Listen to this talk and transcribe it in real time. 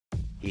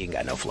He ain't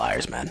got no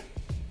flyers, man.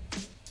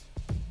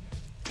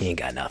 He ain't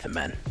got nothing,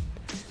 man.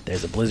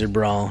 There's a Blizzard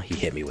Brawl. He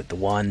hit me with the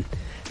 1.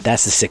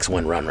 That's the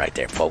 6-win run right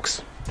there,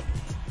 folks.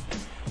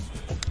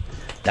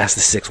 That's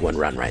the 6-win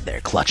run right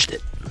there. Clutched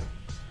it.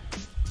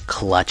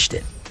 Clutched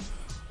it.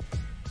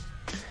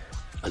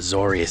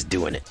 Azorius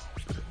doing it.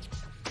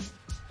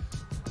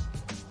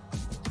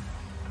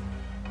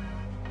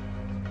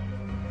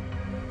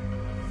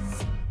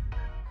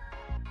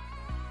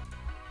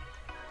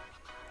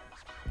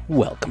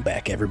 Welcome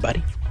back,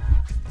 everybody,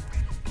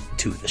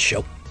 to the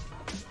show.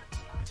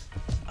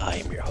 I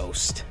am your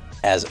host,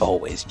 as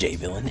always, J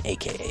Villain,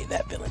 aka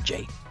That Villain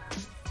J.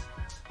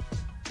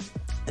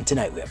 And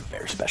tonight we have a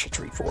very special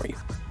treat for you.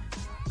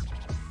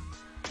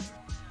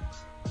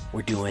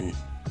 We're doing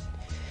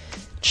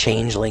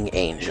Changeling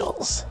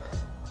Angels,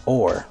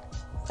 or,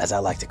 as I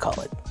like to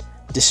call it,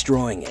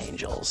 Destroying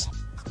Angels,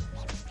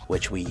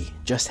 which we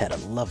just had a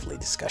lovely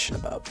discussion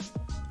about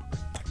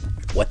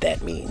what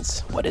that means.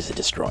 What is a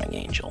Destroying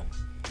Angel?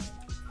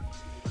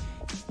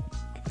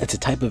 It's a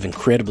type of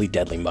incredibly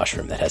deadly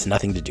mushroom that has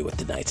nothing to do with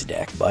the Knight's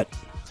deck, but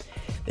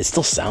it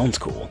still sounds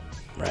cool,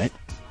 right?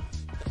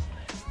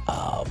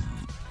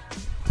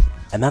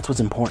 And that's what's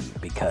important,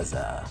 because,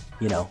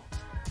 you know,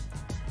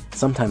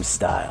 sometimes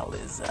style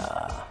is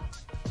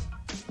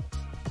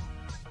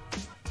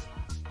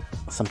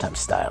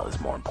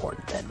more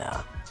important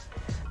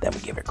than we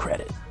give it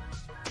credit.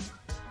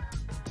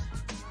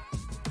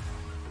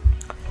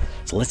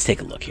 So let's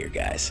take a look here,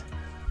 guys.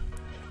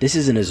 This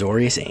is an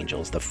Azorius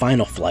Angels, the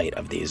final flight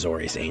of the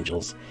Azorius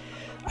Angels.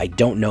 I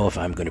don't know if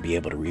I'm going to be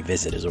able to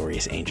revisit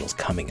Azorius Angels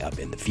coming up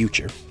in the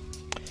future,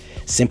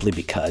 simply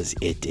because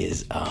it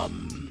is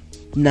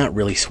not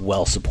really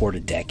well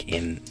supported deck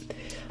in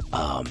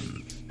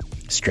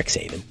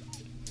Strixhaven.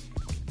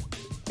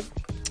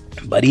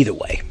 But either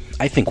way,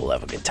 I think we'll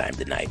have a good time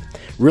tonight.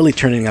 Really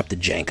turning up the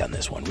jank on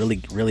this one.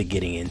 Really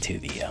getting into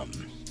the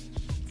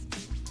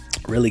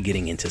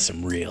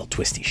some real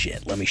twisty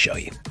shit. Let me show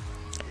you.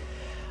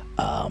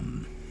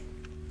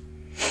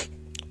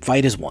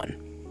 Fight is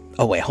 1.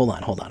 Oh wait, hold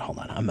on.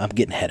 I'm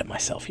getting ahead of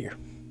myself here.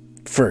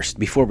 First,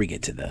 before we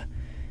get to the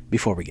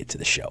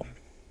show,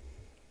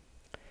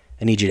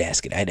 I need you to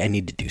ask it. I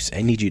need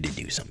you to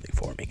do something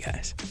for me,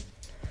 guys.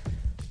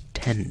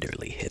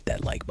 Tenderly hit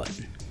that like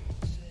button.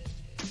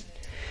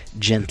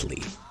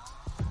 Gently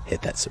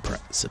hit that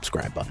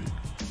subscribe button,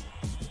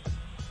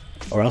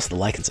 or else the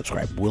like and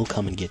subscribe will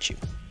come and get you.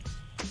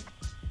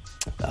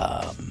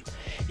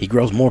 He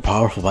grows more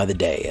powerful by the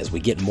day as we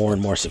get more and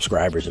more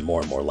subscribers and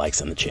more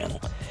likes on the channel.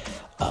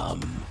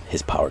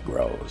 His power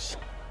grows.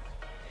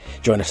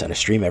 Join us on a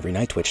stream every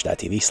night,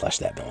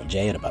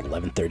 twitch.tv/thatvillainj at about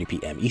 11:30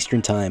 p.m.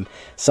 Eastern Time,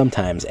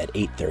 sometimes at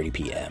 8:30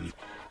 p.m.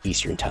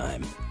 Eastern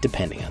Time,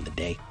 depending on the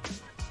day.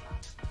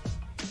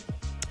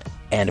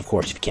 And of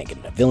course, if you can't get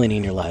enough Villainy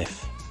in your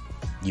life,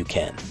 you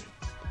can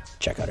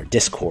check out our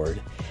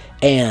Discord,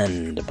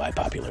 and by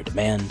popular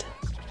demand,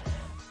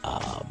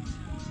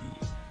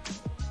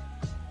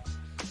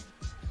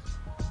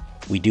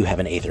 we do have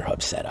an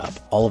AetherHub set up.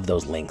 All of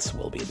those links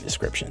will be in the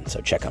description, so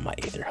check out my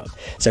AetherHub.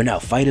 So now,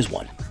 Fight is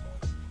 1.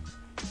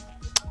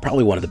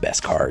 Probably one of the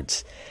best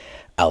cards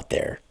out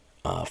there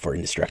for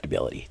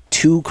indestructibility.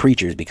 2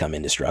 creatures become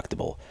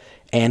indestructible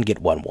and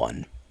get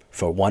 1/1.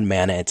 For 1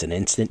 mana, it's an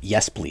instant.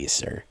 Yes, please,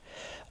 sir.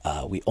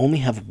 We only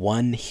have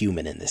 1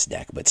 human in this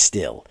deck, but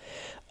still,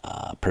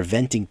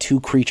 preventing 2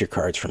 creature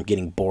cards from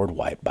getting board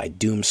wiped by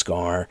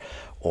Doomscar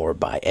or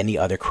by any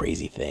other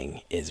crazy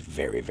thing is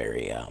very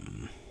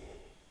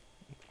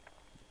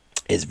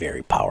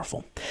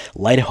powerful.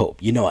 Light of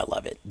Hope, you know I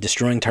love it.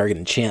 Destroying target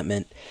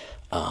enchantment,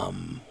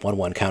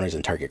 1/1 counters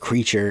on target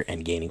creature,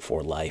 and gaining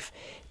 4 life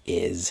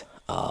is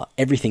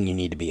everything you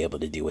need to be able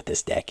to do with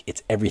this deck.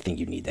 It's everything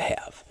you need to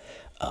have.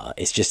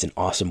 It's just an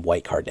awesome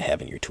white card to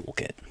have in your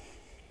toolkit.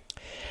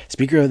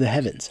 Speaker of the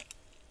Heavens,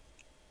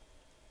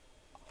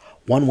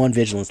 1/1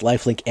 Vigilance,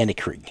 lifelink, and it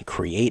can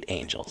create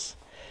angels.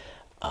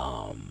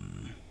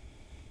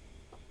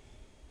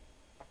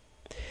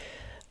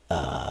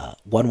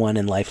 1/1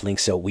 and lifelink,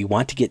 so we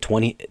want to get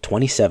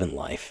 27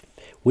 life,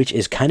 which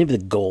is kind of the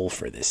goal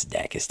for this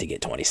deck, is to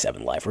get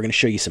 27 life. We're going to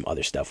show you some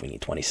other stuff we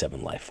need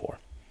 27 life for.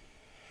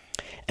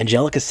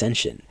 Angelic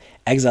Ascension,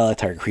 exile a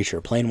target creature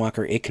or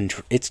planeswalker.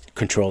 Its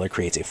controller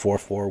creates a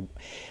 4/4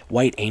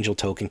 white angel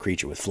token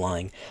creature with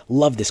flying.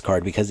 Love this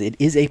card because it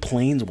is a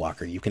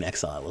planeswalker you can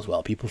exile as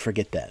well. People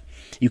forget that.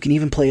 You can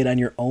even play it on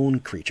your own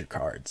creature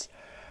cards,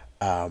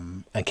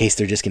 in case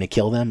they're just going to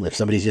kill them. If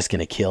somebody's just going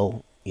to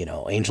kill, you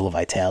know, Angel of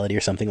Vitality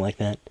or something like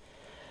that,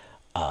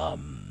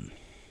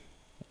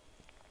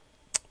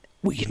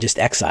 we can just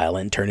exile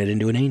it and turn it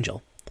into an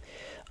angel.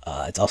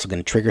 It's also going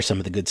to trigger some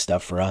of the good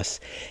stuff for us.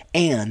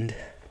 And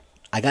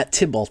I got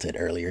Tibalted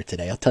earlier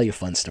today. I'll tell you a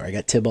fun story. I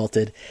got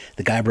Tibalted.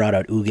 The guy brought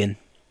out Ugin.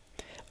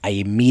 I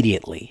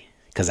immediately,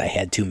 because I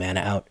had 2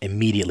 mana out,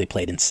 immediately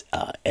played in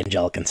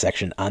Angelic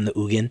Ascension on the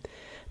Ugin.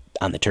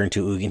 On the turn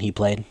 2 Ugin he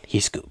played, he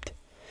scooped.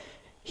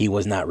 He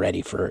was not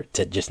ready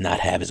to just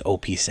not have his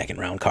OP second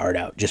round card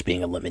out, just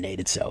being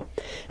eliminated. So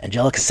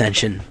Angelic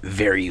Ascension,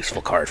 very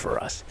useful card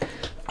for us.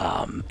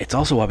 It's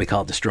also why we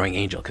call it Destroying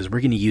Angel, because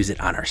we're going to use it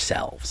on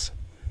ourselves.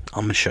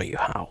 I'm going to show you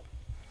how.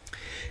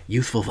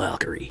 Youthful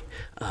Valkyrie,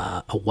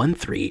 a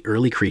 1/3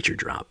 early creature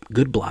drop,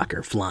 good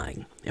blocker,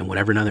 flying, and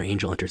whenever another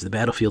angel enters the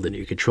battlefield under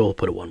your control,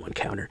 put a 1/1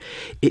 counter.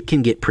 It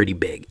can get pretty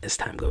big as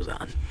time goes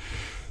on.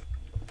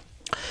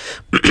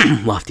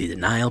 Lofty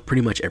Denial,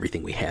 pretty much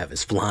everything we have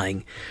is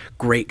flying.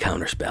 Great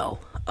counterspell,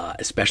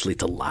 especially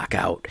to lock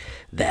out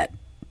that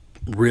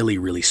really,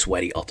 really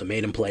sweaty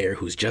ultimatum player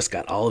who's just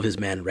got all of his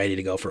men ready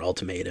to go for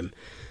ultimatum.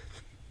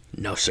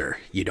 No, sir,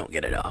 you don't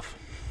get it off.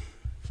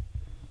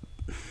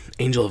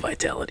 Angel of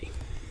Vitality.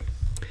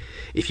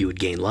 If you would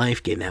gain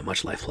life, gain that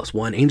much life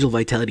 +1. Angel of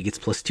Vitality gets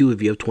 +2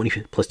 if you have 20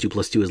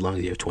 +2/+2 as long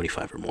as you have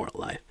 25 or more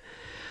life.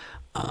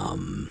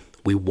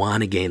 We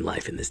want to gain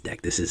life in this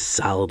deck. This is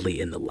solidly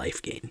in the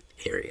life gain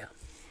area.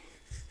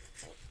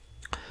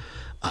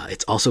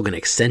 It's also going to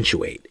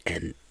accentuate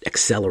and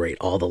accelerate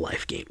all the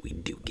life gain we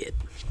do get.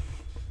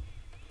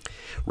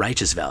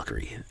 Righteous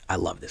Valkyrie. I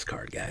love this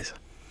card, guys.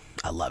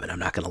 I love it. I'm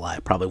not going to lie.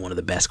 Probably one of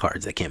the best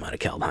cards that came out of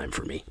Kaldheim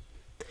for me.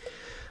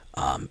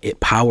 It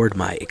powered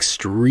my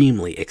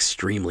extremely,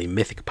 extremely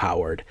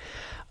mythic-powered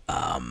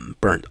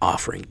Burnt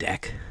Offering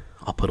deck.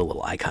 I'll put a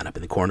little icon up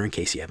in the corner in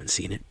case you haven't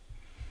seen it.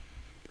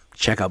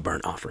 Check out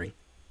Burnt Offering.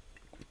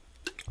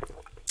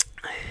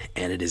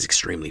 And it is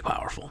extremely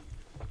powerful.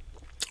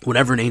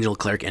 Whenever an angel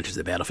cleric enters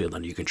the battlefield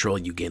under your control,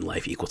 you gain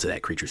life equal to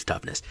that creature's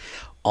toughness.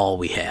 All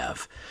we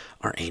have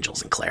are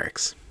angels and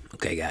clerics.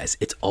 Okay, guys,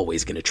 it's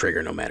always going to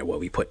trigger no matter what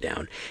we put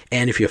down.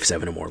 And if you have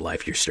 7 or more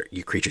life, your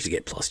creatures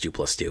get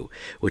 +2/+2,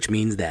 which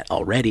means that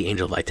already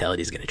Angel of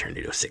Vitality is going to turn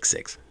into a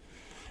 6/6.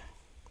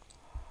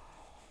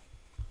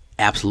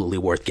 Absolutely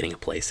worth getting a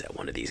place at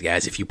one of these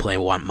guys. If you play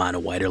mono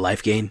white or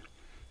life gain,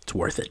 it's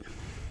worth it.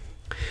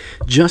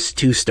 Just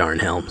 2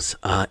 Starnhelms.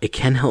 It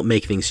can help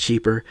make things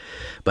cheaper,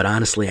 but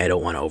honestly, I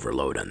don't want to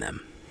overload on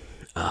them.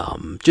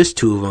 Just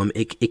 2 of them.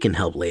 It can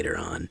help later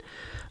on.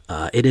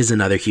 It is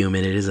another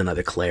human. It is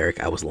another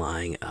cleric. I was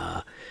lying.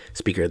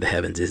 Speaker of the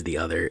Heavens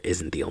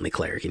isn't the only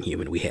cleric and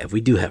human we have.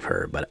 We do have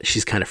her, but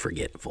she's kind of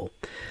forgetful.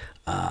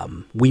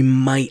 We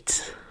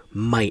might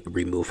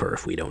remove her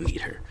if we don't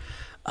need her.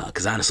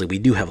 Because honestly, we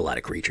do have a lot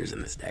of creatures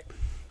in this deck.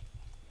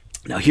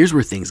 Now, here's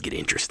where things get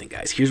interesting,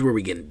 guys. Here's where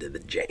we get into the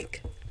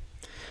jank.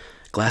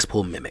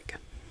 Glasspool Mimic.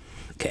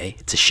 Okay,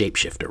 it's a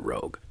shapeshifter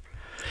rogue.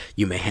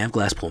 You may have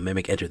Glasspool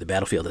Mimic enter the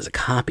battlefield as a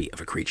copy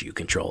of a creature you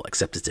control,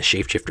 except it's a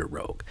shapeshifter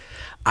rogue.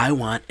 I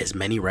want as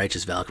many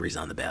Righteous Valkyries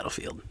on the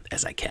battlefield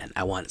as I can.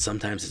 I want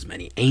sometimes as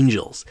many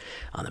angels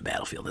on the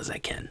battlefield as I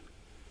can.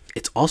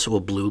 It's also a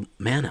blue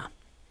mana.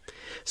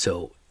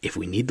 So if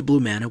we need the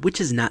blue mana,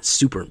 which is not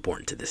super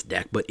important to this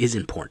deck, but is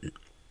important,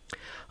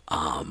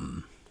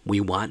 we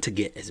want to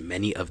get as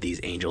many of these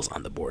angels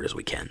on the board as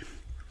we can.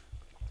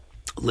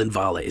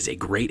 Linvala is a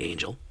great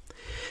angel.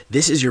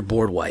 This is your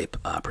board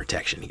wipe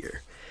protection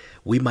here.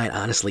 We might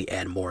honestly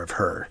add more of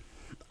her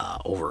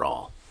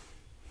overall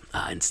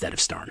instead of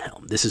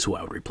Starnhelm. This is who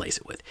I would replace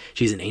it with.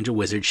 She's an angel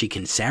wizard. She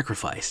can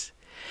sacrifice.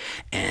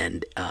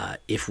 And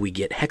if we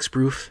get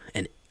hexproof,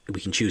 and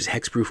we can choose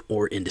hexproof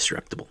or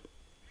indestructible.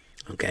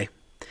 Okay?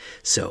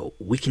 So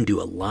we can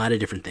do a lot of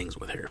different things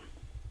with her.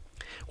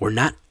 We're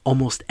not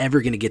almost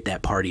ever going to get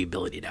that party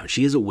ability down.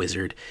 She is a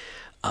wizard.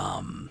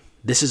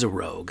 This is a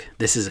rogue.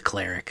 This is a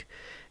cleric.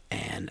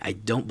 And I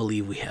don't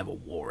believe we have a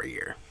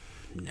warrior.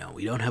 No,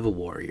 we don't have a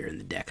warrior in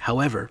the deck.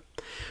 However,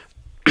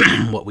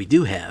 what we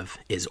do have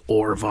is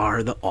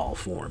Orvar the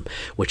All-Form,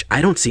 which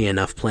I don't see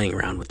enough playing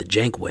around with the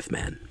jank with,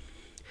 man.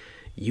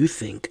 You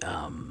think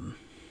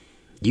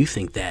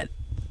that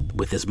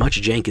with as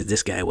much jank as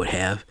this guy would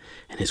have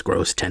and his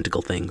gross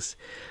tentacle things,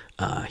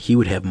 he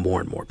would have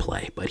more and more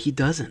play, but he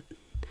doesn't.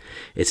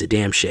 It's a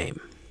damn shame.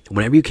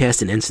 Whenever you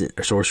cast an instant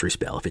or sorcery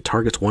spell, if it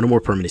targets 1 or more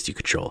permanents you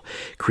control,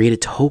 create a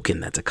token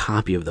that's a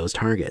copy of those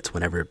targets.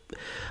 Whenever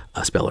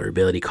a spell or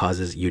ability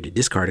causes you to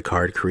discard a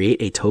card,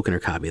 create a token or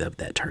copy of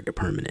that target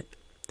permanent.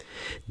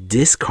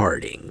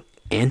 Discarding,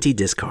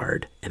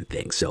 anti-discard, and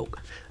things. So,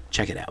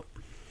 check it out.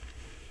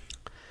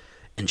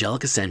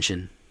 Angelic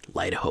Ascension,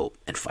 Light of Hope,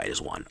 and Fight as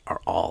One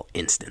are all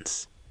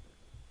instants.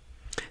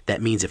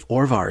 That means if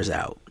Orvar is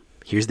out,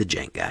 here's the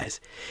jank, guys,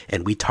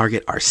 and we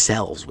target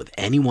ourselves with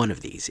any one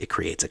of these, it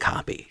creates a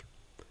copy.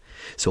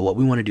 So what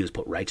we want to do is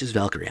put Righteous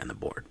Valkyrie on the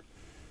board.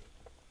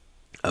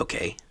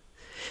 Okay.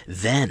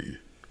 Then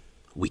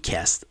we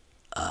cast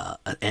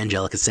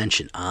Angelic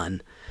Ascension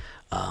on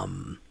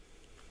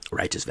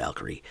Righteous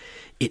Valkyrie.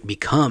 It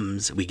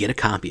becomes, we get a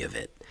copy of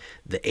it.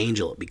 The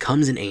angel, it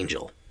becomes an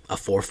angel, a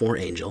 4/4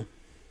 angel,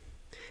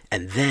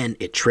 and then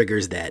it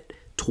triggers that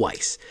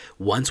twice.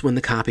 Once when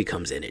the copy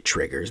comes in, it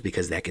triggers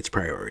because that gets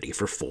priority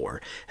for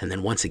 4. And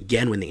then once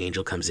again when the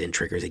angel comes in,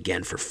 triggers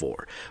again for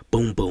 4.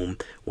 Boom, boom.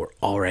 We're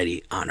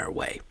already on our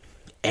way.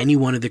 Any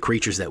one of the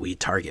creatures that we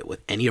target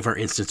with any of our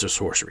instants or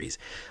sorceries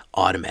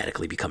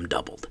automatically become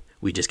doubled.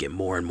 We just get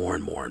more and more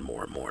and more and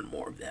more and more and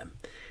more of them.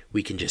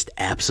 We can just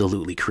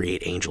absolutely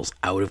create angels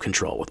out of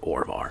control with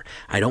Orvar.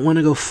 I don't want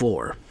to go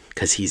 4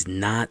 because he's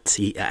not...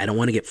 I don't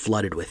want to get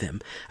flooded with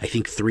him. I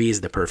think 3 is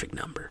the perfect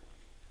number.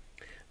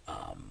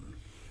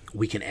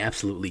 we can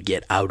absolutely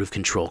get out of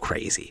control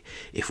crazy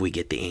if we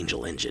get the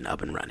Angel Engine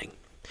up and running.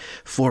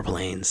 4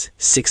 planes,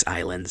 6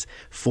 islands,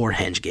 4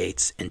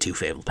 Hengegates, and 2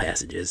 Fabled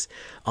Passages,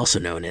 also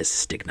known as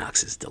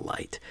Stignox's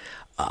Delight.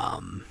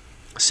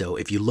 So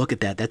if you look at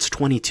that, that's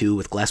 22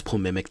 with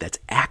Glasspool Mimic. That's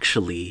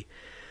actually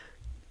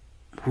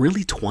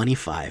really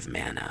 25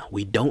 mana.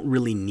 We don't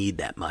really need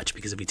that much,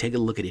 because if we take a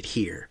look at it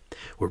here,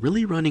 we're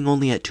really running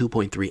only at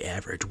 2.3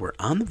 average. We're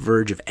on the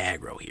verge of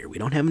aggro here. We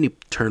don't have any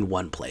turn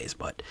 1 plays,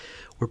 but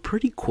we're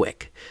pretty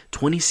quick.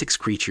 26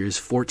 creatures,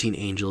 14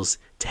 angels,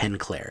 10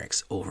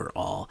 clerics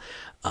overall,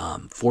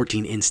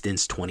 14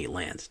 instants, 20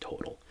 lands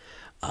total.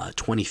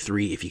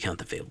 23 if you count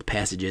the Fabled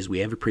Passages. We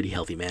have a pretty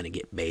healthy mana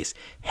get base,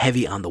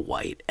 heavy on the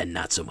white and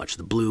not so much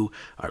the blue.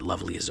 Our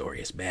lovely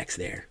Azorius backs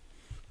there.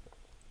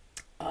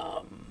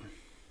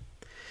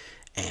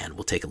 And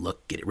we'll take a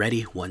look, get it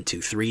ready. 1,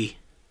 2, 3.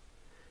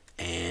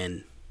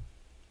 And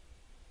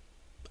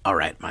all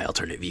right, my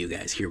alternate view,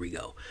 guys. Here we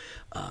go.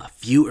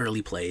 Few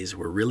early plays.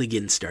 We're really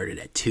getting started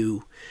at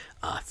 2,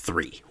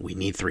 3. We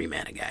need 3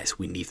 mana, guys.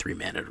 We need 3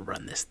 mana to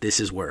run this. This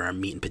is where our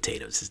meat and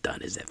potatoes is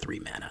done, is at 3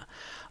 mana.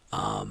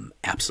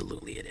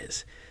 Absolutely it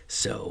is.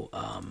 So,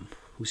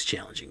 who's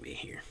challenging me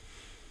here?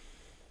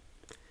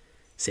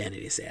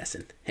 Sanity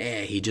Assassin.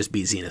 Hey, he just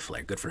beat Zenith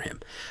Flare. Good for him.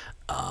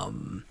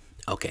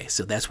 Okay,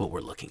 so that's what we're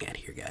looking at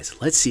here, guys.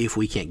 Let's see if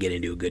we can't get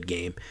into a good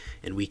game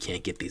and we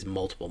can't get these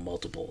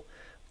multiple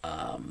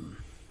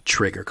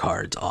trigger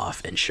cards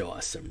off and show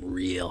us some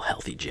real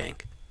healthy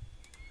jank.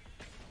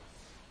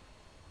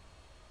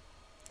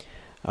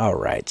 All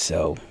right,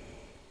 so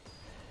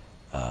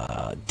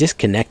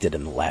disconnected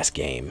in the last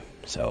game,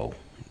 so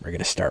we're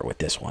gonna start with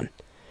this one.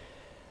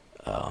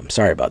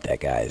 Sorry about that,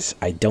 guys.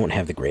 I don't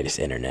have the greatest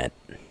internet.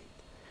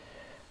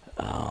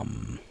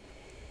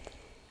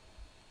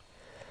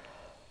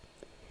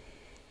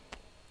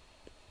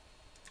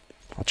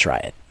 I'll try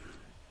it.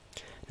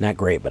 Not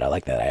great, but I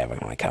like that I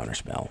have my counter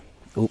spell.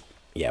 Oop,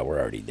 yeah, we're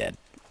already dead.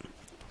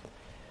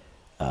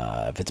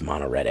 If it's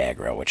mono red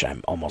aggro, which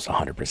I'm almost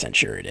 100%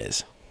 sure it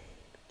is.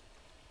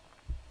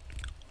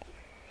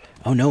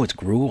 Oh no, it's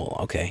Gruul.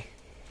 Okay.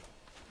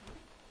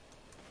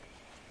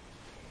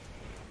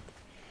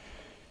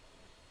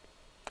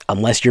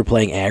 Unless you're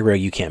playing aggro,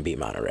 you can't beat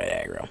mono red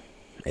aggro.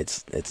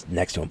 It's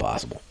next to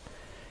impossible.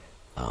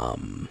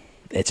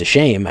 It's a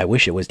shame. I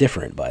wish it was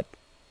different, but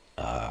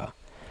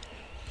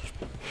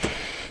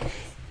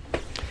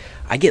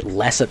I get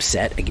less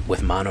upset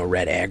with mono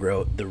red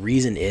aggro. The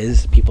reason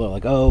is people are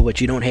like, oh,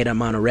 but you don't hate on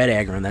mono red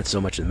aggro, and that's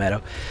so much of the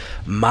meta.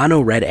 Mono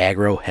red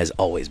aggro has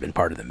always been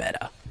part of the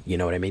meta. You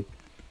know what I mean?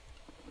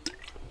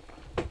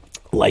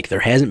 Like, there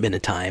hasn't been a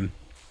time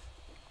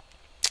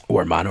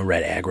where mono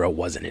red aggro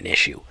wasn't an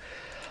issue.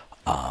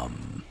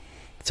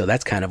 So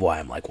that's kind of why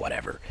I'm like,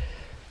 whatever,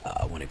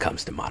 when it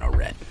comes to mono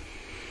red.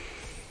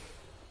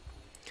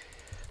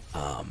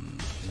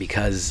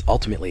 Because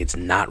ultimately it's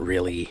not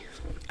really,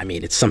 I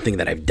mean, it's something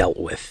that I've dealt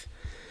with,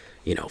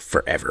 you know,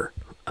 forever.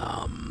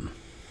 Oh,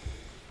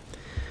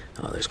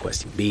 there's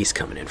Questing Beast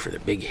coming in for the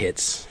big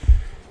hits.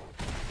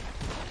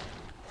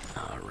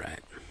 All right.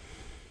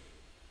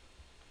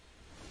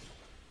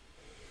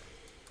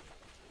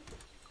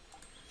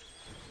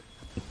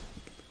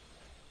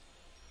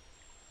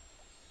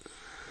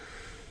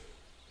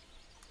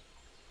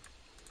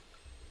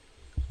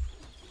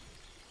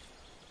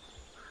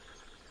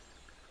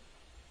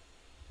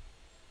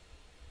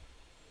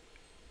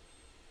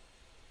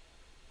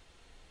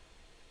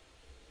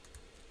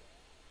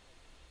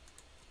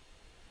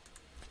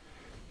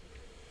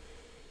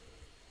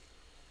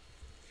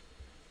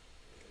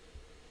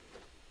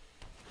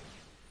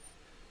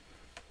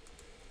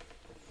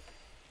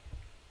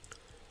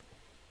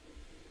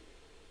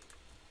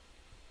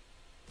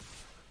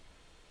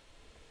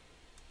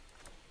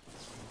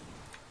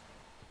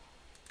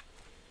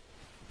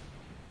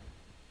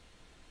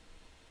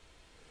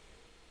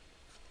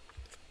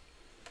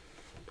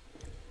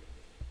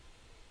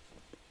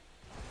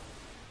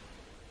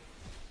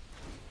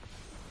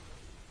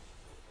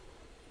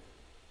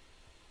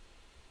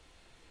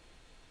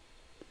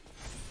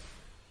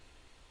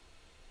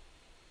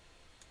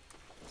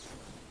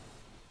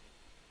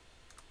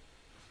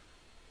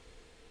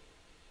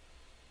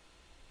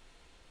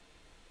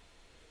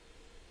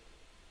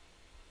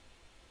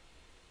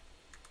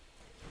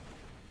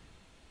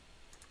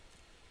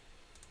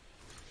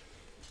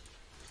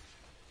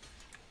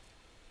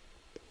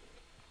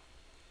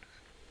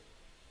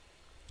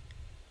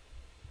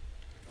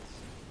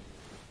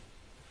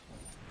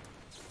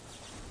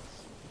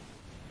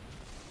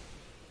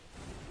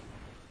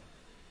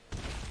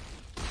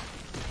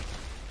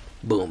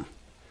 Boom.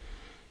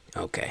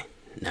 Okay,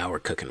 now we're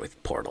cooking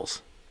with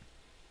portals.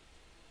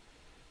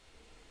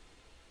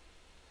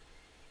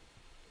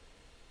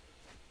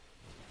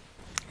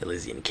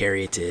 Elysian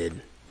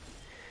Caryatid.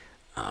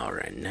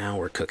 Alright, now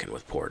we're cooking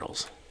with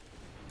portals.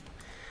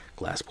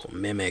 Glasspool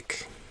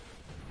Mimic.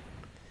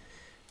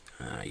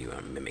 You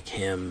want to mimic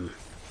him.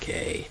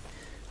 Okay,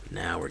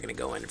 now we're going to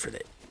go in for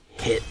the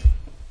hit.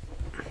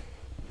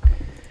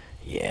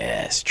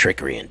 Yes,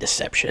 trickery and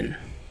deception.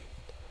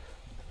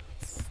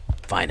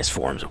 finest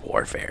forms of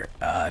warfare.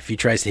 If he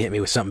tries to hit me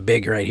with something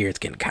big right here, it's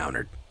getting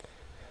countered.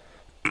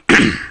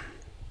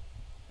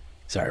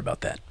 Sorry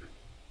about that.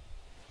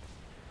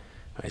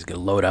 He's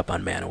gonna load up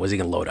on mana. What's he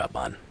gonna load up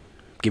on?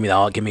 Give me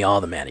all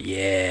the mana.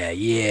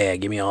 Yeah,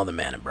 give me all the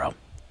mana, bro.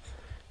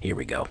 Here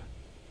we go.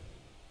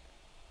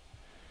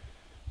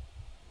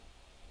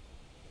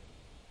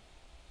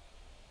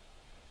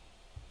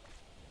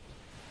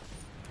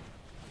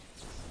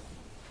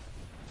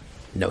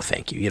 No,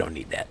 thank you. You don't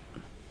need that.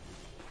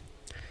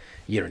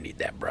 You don't need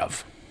that,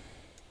 bruv.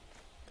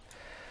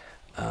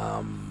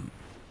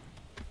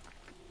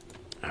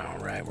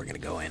 Alright, we're gonna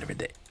go in every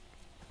day.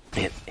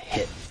 Hit.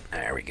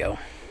 There we go.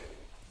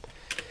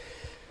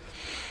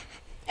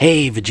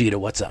 Hey, Vegeta,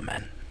 what's up,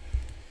 man?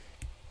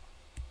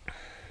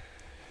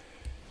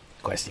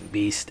 Questing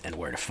Beast and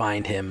where to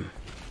find him.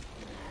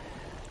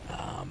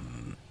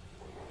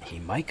 He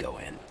might go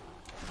in.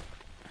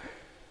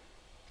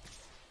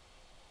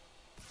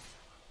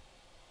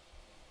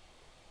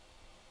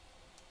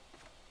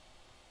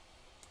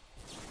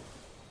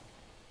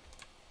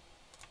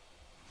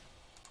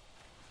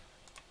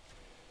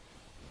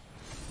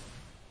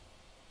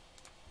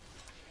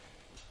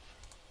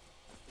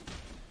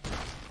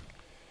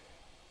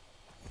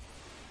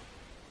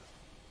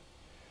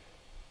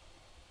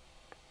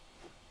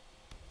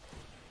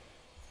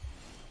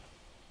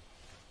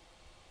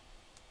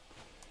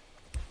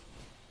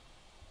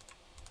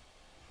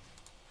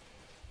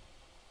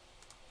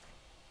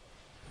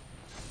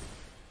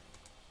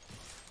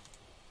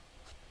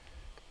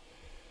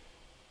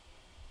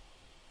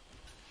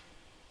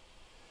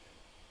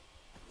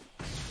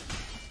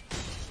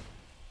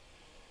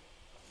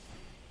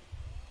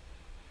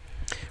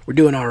 We're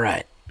doing all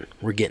right.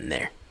 We're getting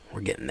there. We're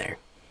getting there.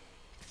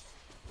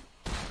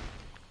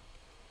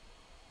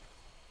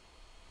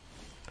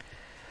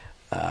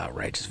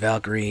 Righteous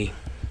Valkyrie.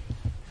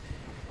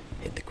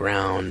 Hit the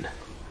ground.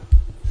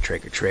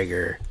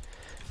 Trigger.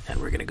 And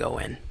we're going to go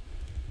in.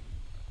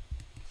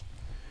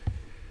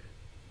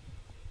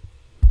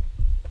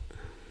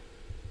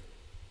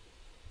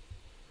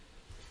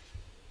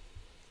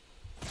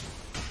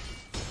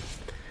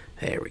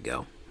 There we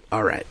go.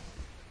 All right.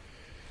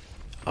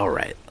 All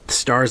right. The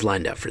stars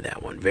lined up for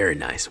that one. Very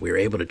nice. We were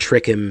able to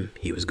trick him.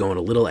 He was going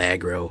a little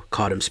aggro.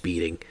 Caught him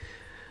speeding.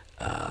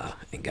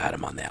 And got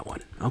him on that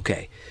one.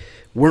 Okay.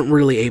 Weren't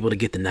really able to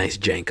get the nice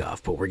jank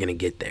off, but we're going to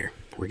get there.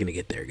 We're going to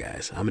get there,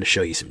 guys. I'm going to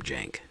show you some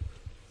jank.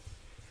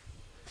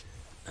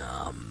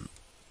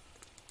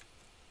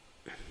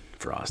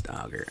 Frost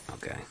Auger.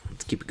 Okay.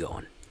 Let's keep it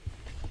going.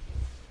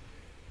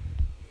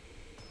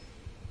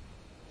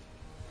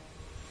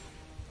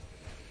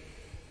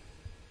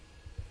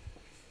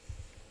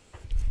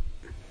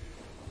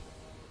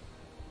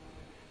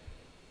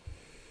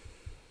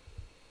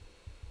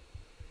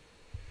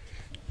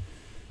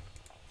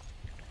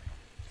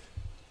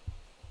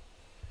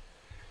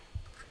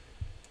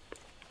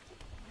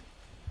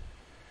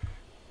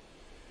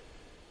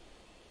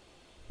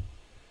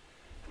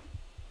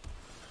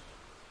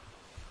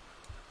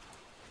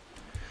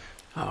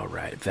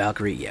 Alright,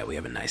 Valkyrie, yeah, we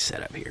have a nice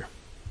setup here.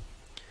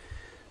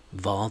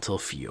 Volatile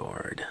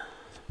Fjord.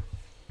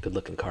 Good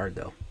looking card,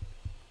 though.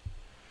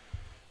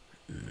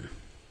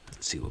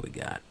 Let's see what we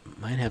got.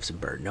 Might have some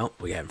bird. Nope,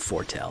 we have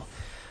Foretell.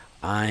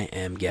 I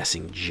am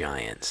guessing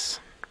giants.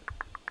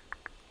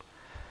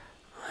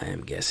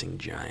 I'm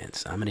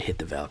going to hit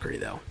the Valkyrie,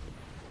 though.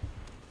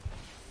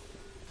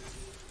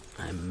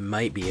 I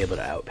might be able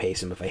to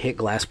outpace him. If I hit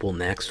Glasspool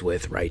next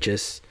with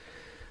Righteous,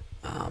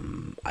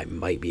 I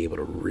might be able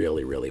to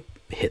really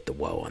hit the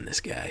woe on this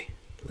guy.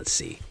 Let's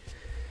see.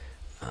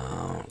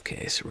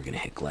 Okay, so we're going to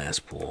hit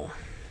Glasspool.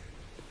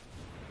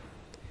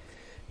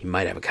 He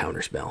might have a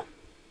counter spell.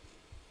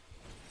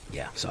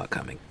 Yeah, saw it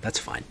coming. That's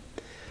fine.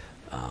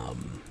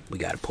 We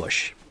got to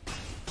push.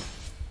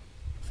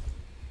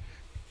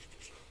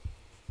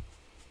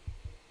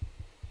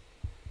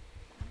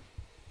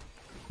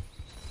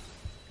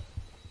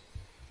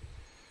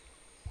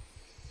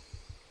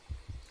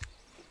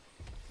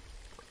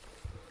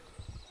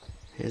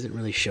 He hasn't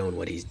really shown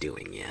what he's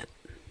doing yet.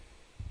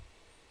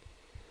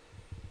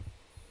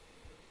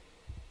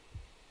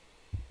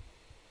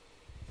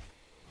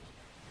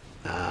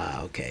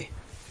 Okay.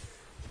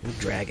 Little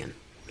dragon.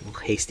 A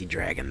little hasty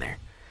dragon there.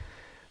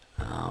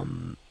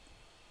 We're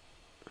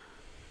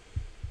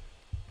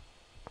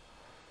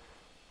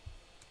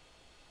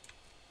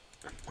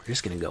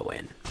just gonna go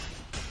in.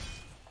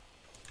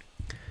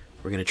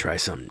 We're gonna try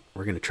some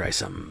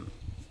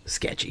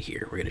sketchy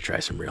here. We're gonna try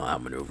some real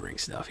outmaneuvering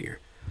stuff here.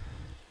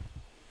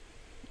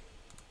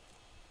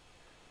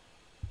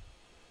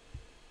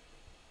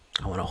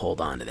 I want to hold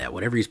on to that.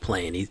 Whatever he's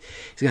playing, he's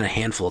got a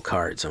handful of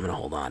cards, so I'm going to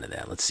hold on to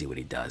that. Let's see what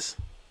he does.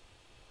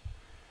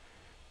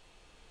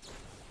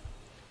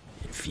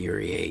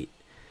 Infuriate.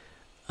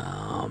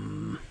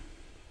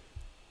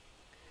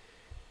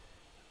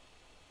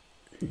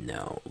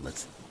 No,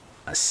 let's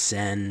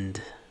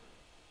ascend.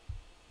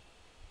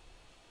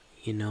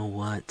 You know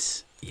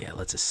what? Yeah,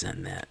 let's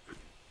ascend that.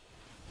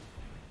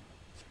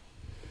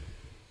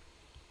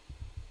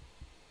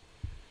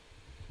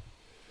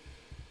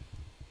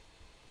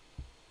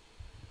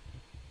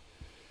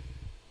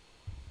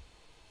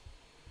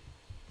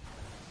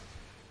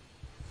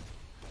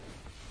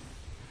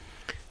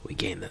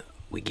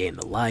 we gain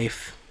the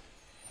life.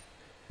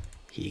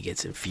 He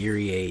gets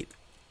Infuriate,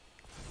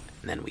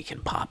 and then we can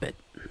pop it.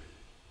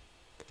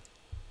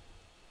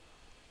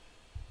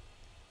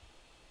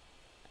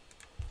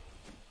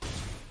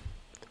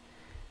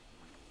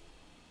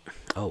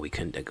 Oh, we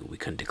couldn't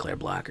declare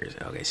blockers.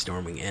 Okay,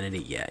 Stormwing Entity.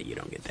 Yeah, you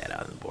don't get that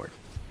out on the board.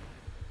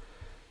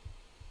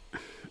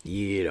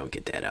 You don't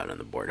get that out on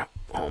the board,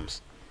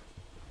 Holmes.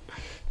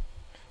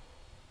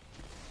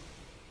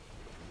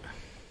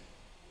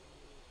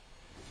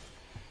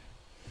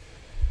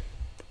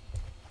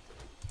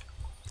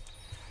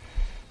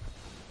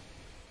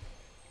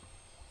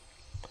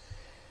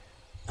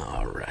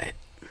 All right.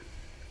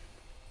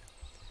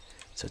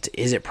 So it's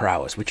Is It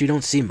Prowess, which you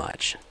don't see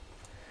much.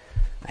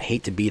 I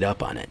hate to beat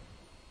up on it.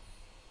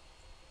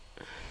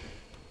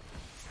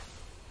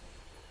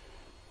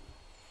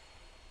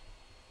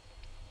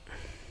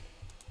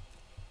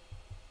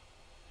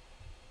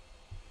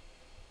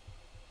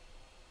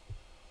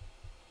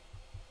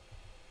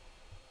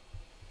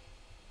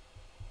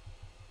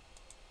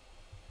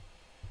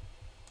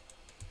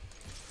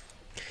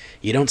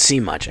 You don't see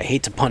much. I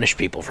hate to punish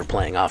people for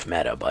playing off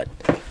meta, but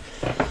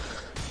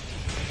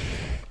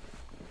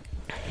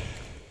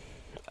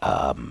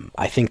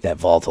I think that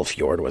Volatile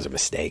Fjord was a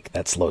mistake.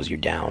 That slows you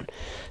down,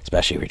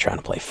 especially if you're trying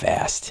to play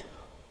fast.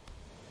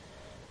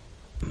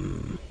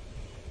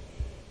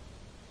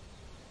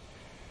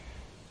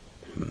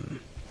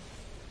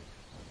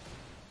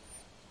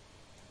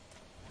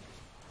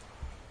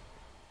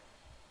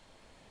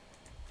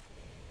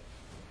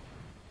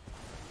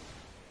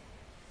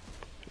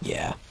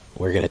 Yeah,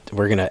 we're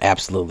gonna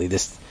absolutely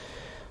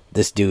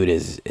this dude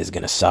is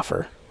gonna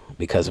suffer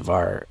because of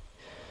our.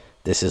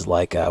 This is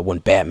like when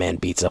Batman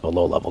beats up a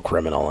low-level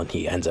criminal and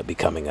he ends up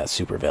becoming a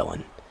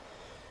supervillain.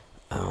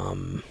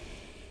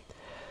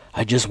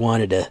 I just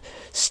wanted to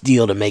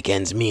steal to make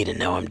ends meet, and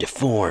now I'm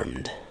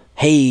deformed.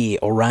 Hey,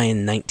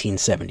 Orion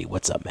 1970,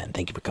 what's up, man?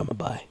 Thank you for coming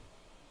by.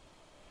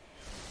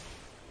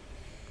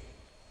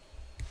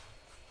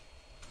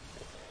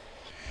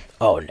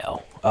 Oh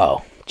no!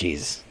 Oh,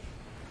 jeez.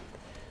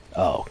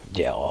 Oh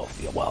yeah. Oh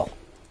well.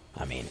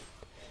 I mean.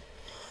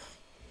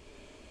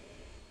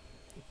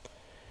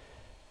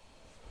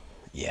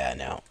 Yeah,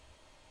 no.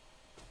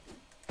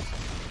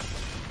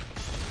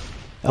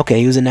 Okay,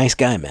 he was a nice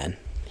guy, man.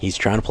 He's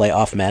trying to play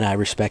off meta. I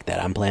respect that.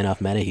 I'm playing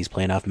off meta. He's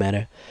playing off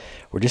meta.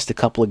 We're just a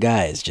couple of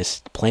guys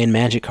just playing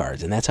Magic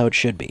cards, and that's how it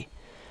should be.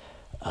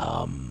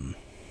 You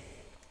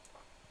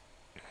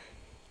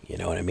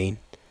know what I mean?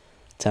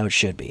 That's how it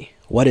should be.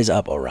 What is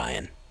up,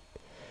 Orion?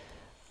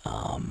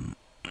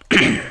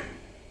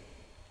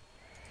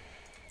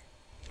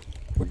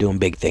 We're doing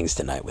big things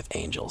tonight with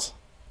Angels.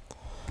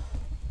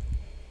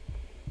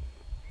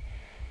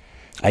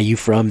 Are you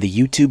from the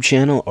YouTube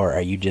channel, or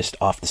are you just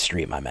off the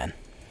street, my man?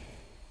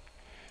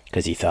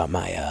 Because you thought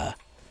my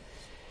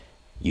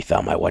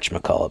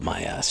whatchamacallit,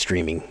 my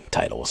streaming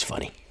title was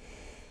funny.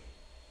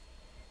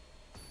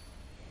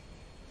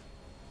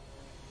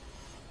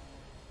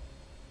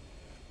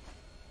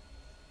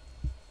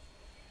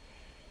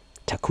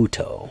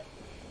 Takuto.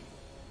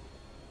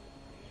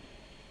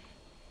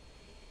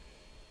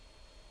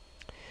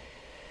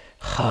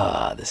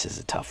 This is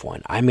a tough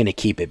one. I'm going to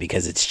keep it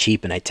because it's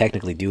cheap, and I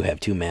technically do have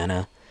 2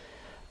 mana.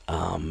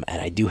 And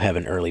I do have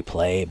an early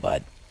play,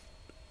 but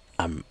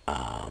I'm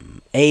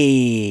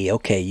hey,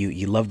 okay,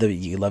 you love the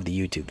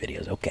YouTube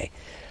videos. Okay.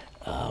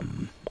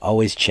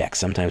 Always check.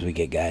 Sometimes we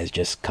get guys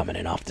just coming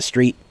in off the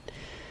street.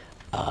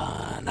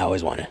 And I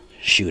always want to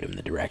shoot them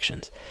the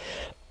directions.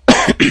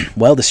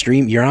 Well, the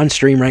stream, you're on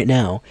stream right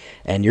now,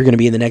 and you're going to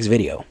be in the next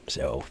video.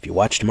 So if you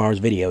watch tomorrow's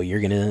video,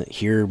 you're going to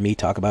hear me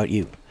talk about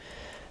you.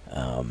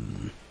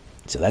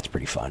 So that's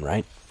pretty fun,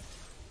 right?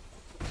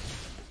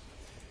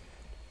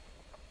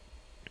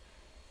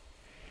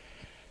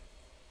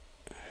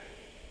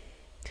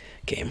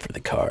 Came for the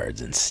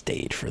cards and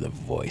stayed for the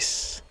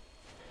voice.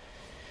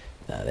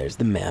 There's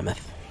the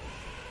mammoth.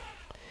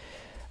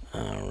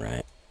 All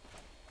right.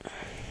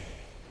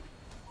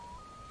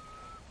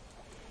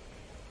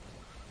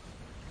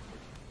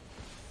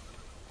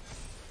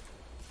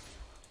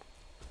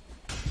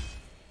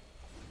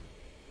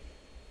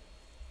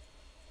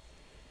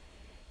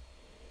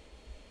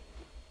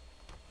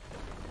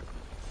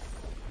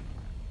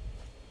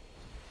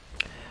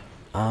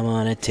 I'm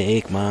gonna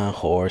take my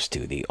horse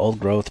to the old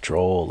growth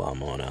troll. I'm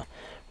gonna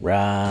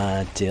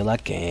ride till I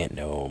can't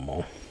no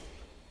more.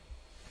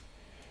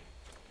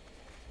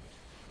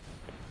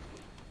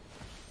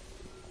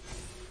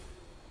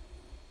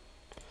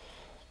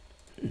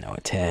 No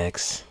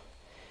attacks.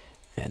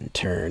 And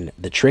turn.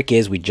 The trick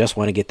is we just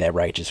want to get that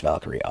Righteous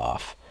Valkyrie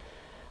off.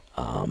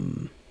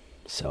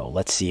 So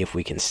let's see if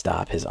we can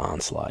stop his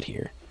onslaught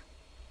here.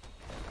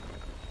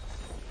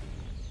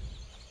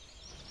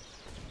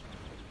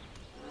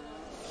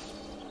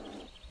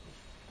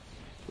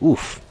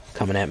 Oof,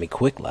 coming at me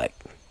quick like.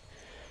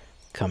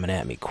 Coming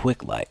at me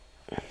quick like.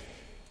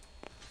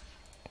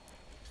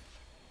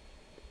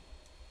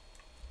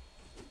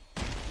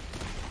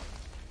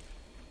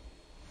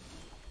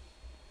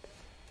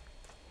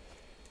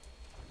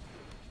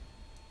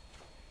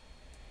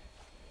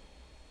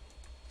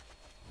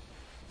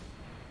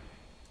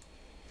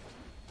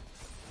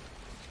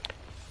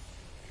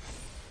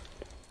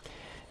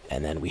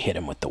 And then we hit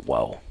him with the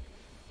whoa.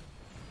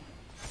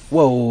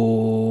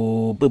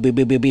 Whoa! Boo boo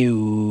boo boo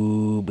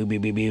boo boo boo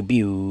boo boo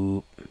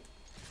boo.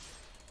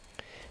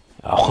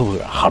 Oh,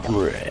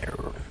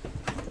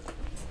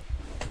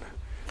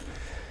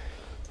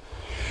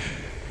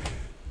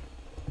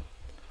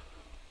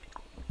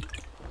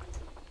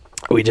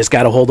 we just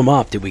got to hold him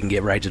off till we can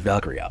get Righteous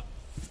Valkyrie up.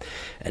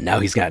 And now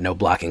he's got no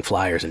blocking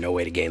flyers and no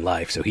way to gain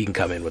life, so he can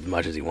come in with as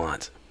much as he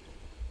wants.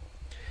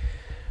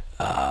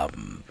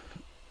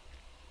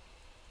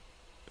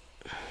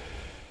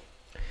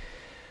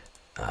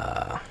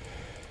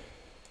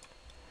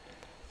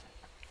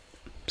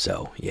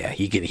 So yeah,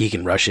 he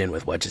can rush in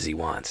with much as he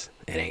wants.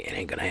 It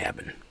ain't gonna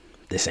happen.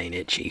 This ain't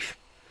it, Chief.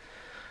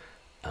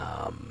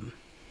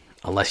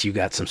 Unless you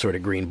got some sort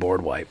of green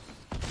board wipe.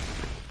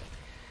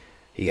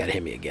 You gotta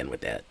hit me again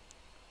with that.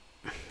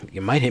 You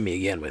might hit me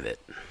again with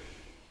it.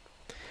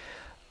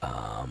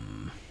 I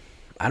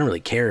don't really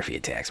care if he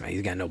attacks me.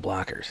 He's got no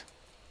blockers.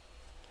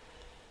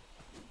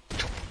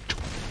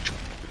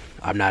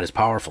 I'm not as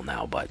powerful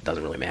now, but it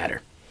doesn't really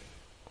matter.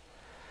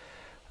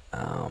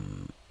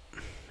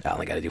 I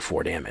only got to do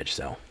 4 damage,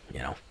 so, you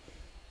know.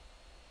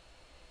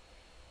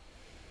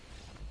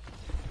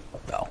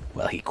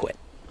 Well, he quit.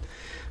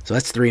 So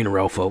that's 3 in a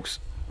row, folks.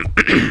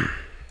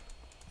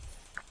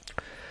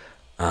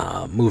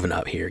 Moving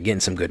up here, getting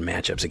some good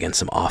matchups against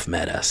some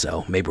off-meta,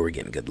 so maybe we're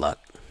getting good luck.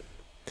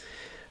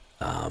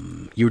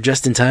 You were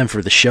just in time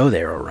for the show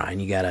there, Orion.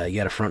 You got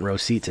a front row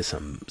seat to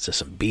some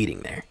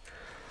beating there.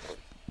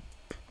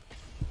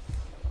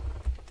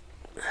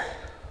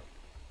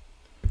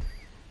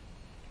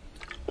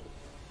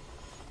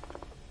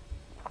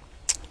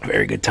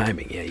 Very good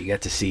timing. Yeah, you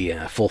got to see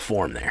full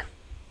form there.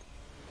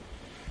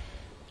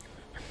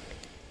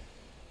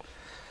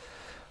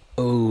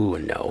 Oh,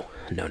 no.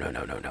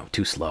 No.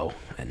 Too slow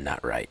and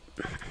not right.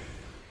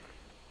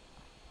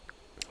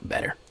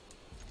 Better.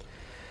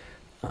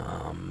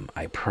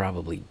 I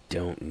probably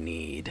don't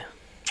need...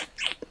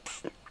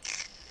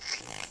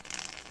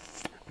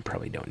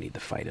 the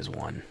fight as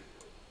one.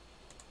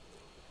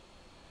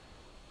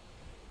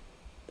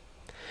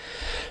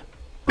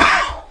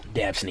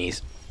 Dab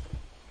sneeze.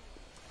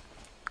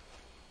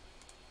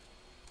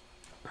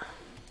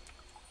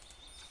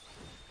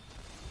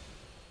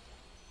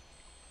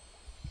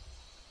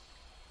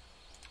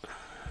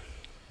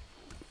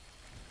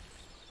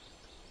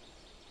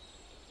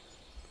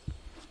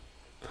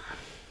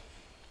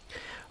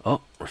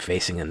 Oh, we're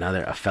facing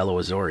a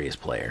fellow Azorius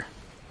player.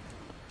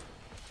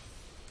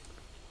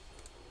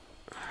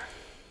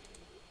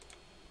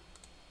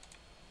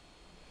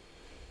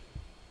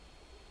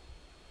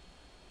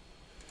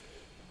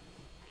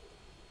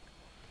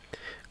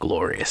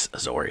 Glorious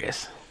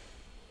Azorius.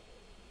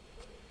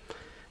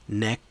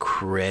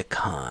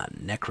 Necrocon.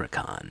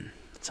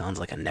 Sounds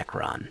like a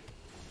Necron.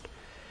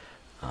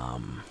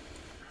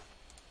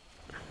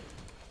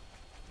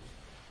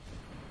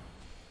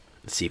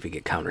 Let's see if we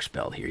get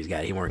counterspelled here.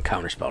 We're in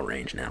counterspell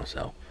range now,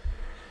 so.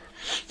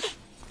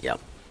 Yep.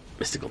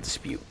 Mystical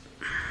Dispute.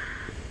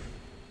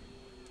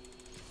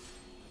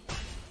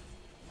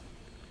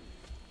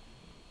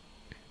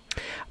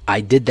 I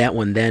did that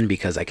one then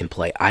because I can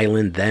play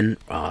Island, then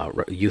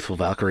Youthful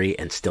Valkyrie,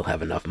 and still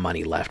have enough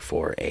money left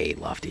for a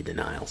Lofty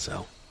Denial,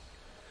 so.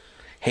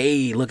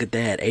 Hey, look at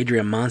that.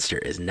 Adrian Monster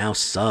is now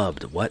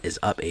subbed. What is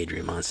up,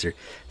 Adrian Monster?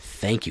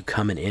 Thank you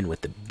coming in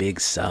with the big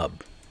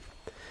sub.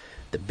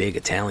 The big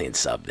Italian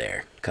sub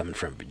there, coming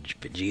from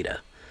Vegeta.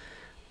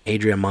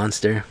 Adrian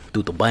Monster,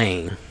 tutto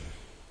bang.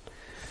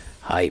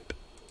 Hype.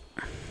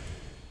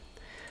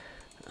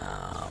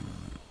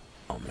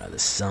 Omen of the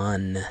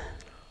Sun.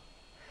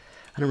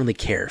 I don't really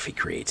care if he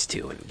creates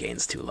 2 and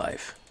gains 2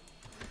 life.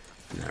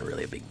 Not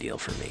really a big deal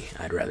for me.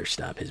 I'd rather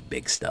stop his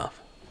big stuff.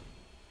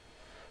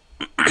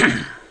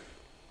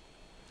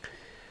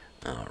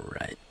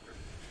 Alright.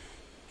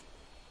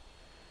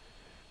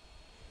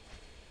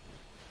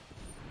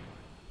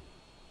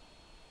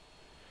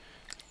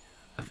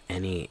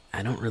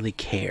 I don't really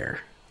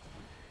care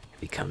if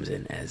he comes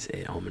in as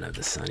an Omen of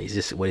the Sun.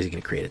 What is he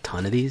going to create, a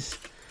ton of these?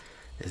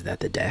 Is that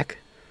the deck?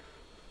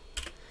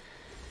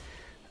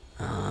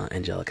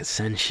 Angelic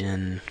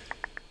Ascension.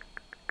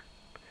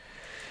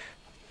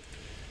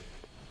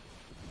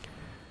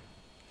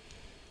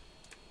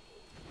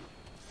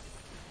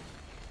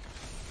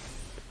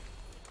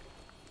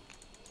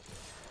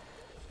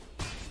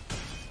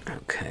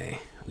 Okay,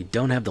 we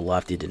don't have the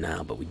Lofty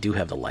Denial, but we do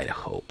have the Light of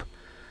Hope.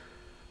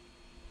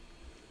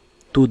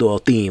 Tutto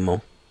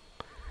ottimo.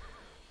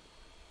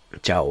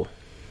 Ciao.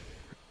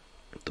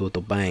 Tutto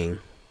bang.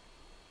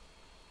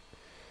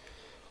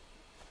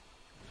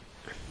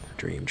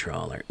 Dream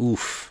Trawler.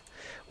 Oof.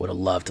 Would have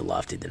loved to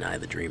Lofty Deny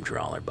the Dream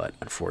Trawler, but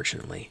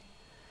unfortunately,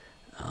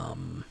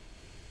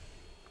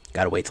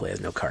 gotta wait till he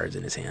has no cards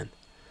in his hand.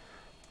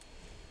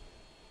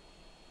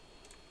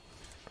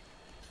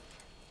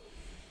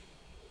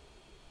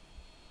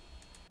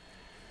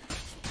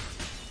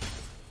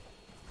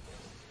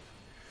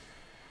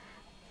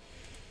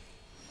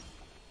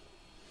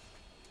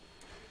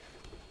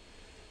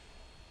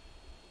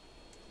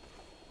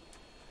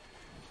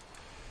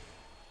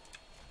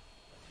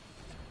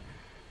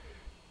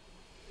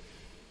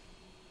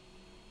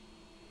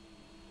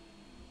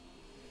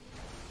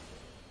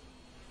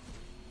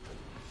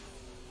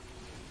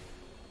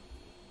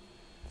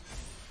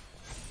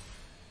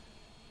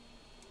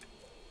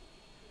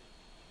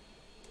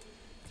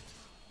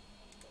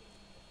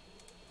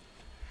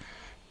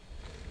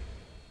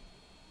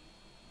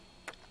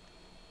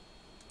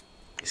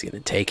 He's gonna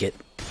take it.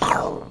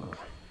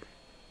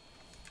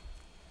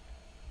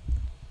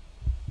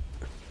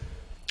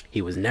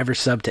 He was never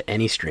subbed to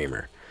any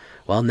streamer.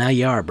 Well, now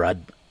you are,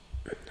 bud.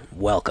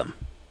 Welcome.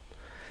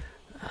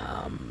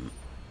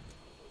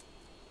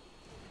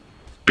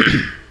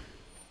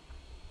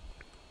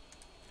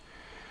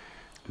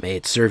 May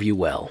it serve you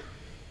well.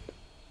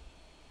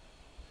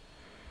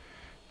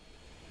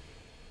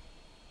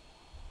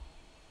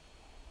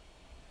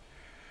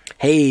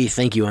 Hey,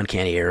 thank you,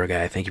 Uncanny Arrow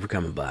Guy. Thank you for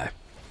coming by.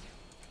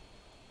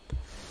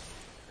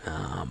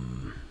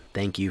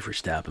 Thank you for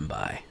stopping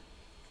by.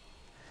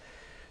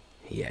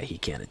 Yeah, he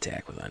can't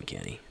attack with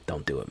Uncanny.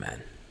 Don't do it,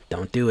 man.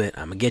 Don't do it.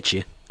 I'm gonna get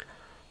you.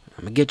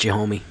 I'm gonna get you,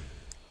 homie.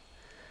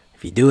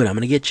 If you do it, I'm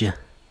gonna get you.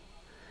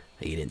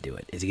 He didn't do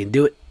it. Is he gonna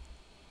do it?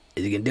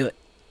 Is he gonna do it?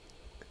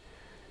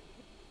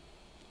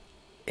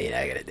 He's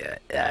not gonna do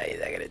it. No, he's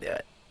not gonna do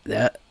it.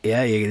 No,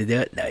 yeah, you're gonna do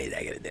it? No, he's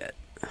not gonna do it.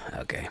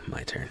 Okay,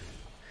 my turn.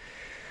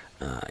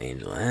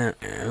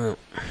 Angel.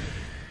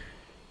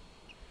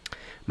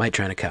 Might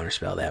try to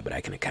counterspell that, but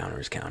I can counter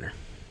his counter.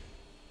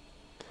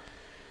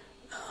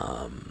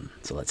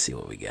 So let's see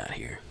what we got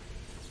here.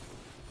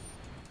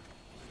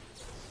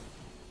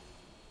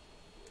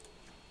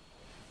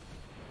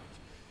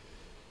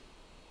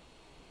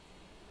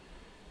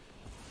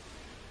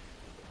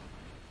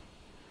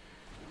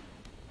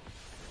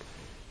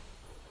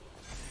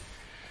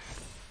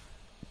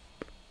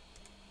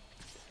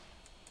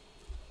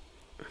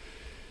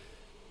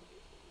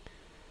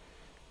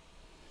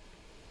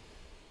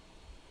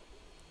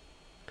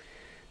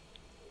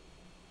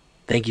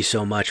 Thank you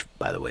so much,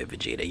 by the way,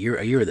 Vegeta.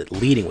 You're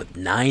leading with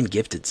 9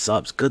 gifted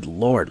subs. Good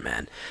Lord,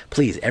 man.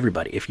 Please,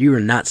 everybody, if you are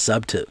not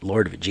subbed to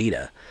Lord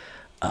Vegeta,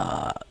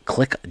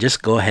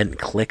 just go ahead and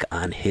click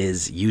on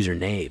his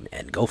username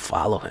and go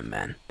follow him,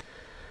 man.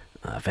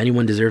 If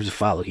anyone deserves a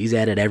follow, he's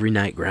at it every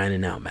night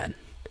grinding out, man.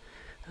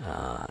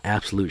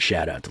 Absolute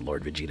shout out to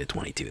Lord Vegeta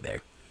 22 there.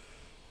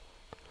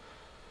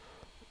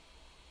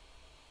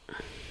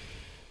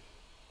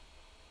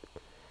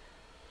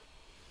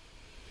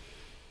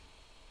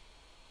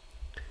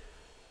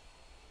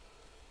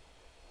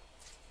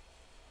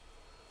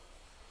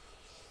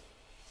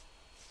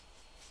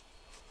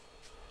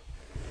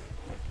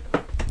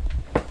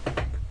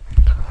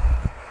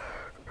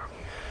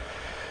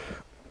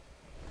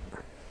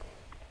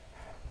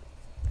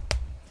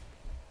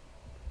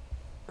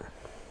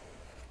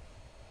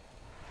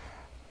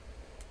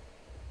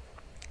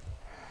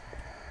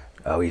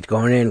 Oh, he's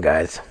going in,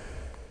 guys.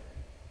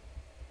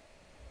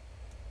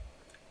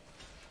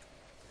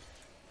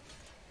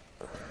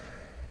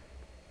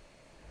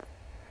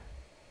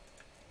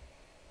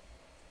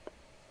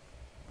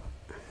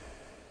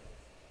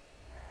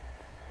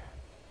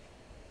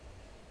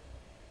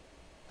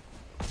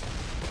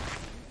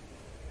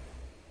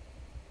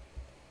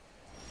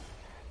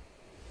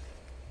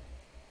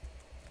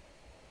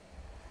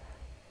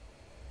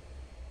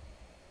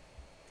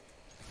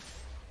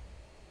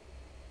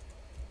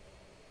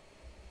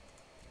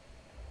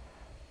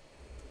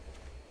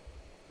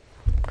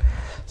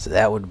 So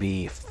that would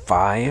be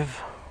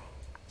 5.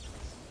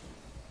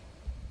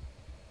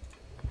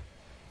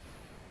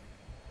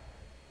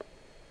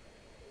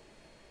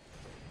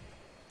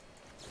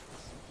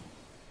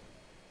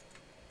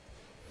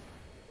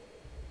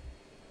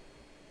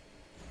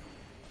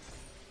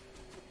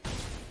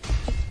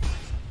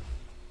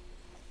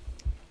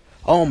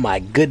 Oh my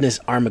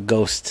goodness,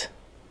 Armaghost.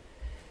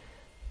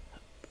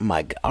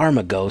 My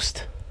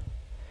Armaghost.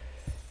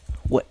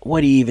 What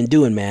are you even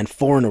doing, man?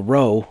 4 in a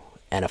row.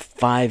 And a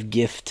 5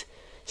 gift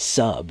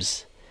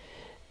subs.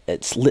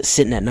 It's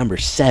sitting at number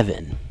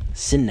 7.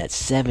 Sitting at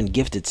 7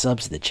 gifted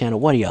subs to the channel.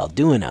 What are y'all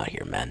doing out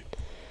here, man?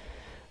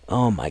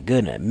 Oh my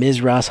goodness.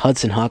 Mizras,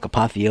 Hudson Hawk,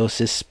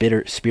 Apotheosis,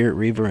 Spirit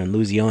Reaver, and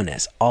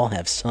Luziones all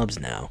have subs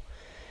now.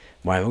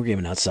 Wow, we're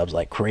giving out subs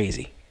like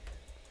crazy.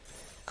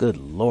 Good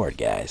Lord,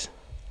 guys.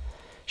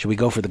 Should we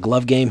go for the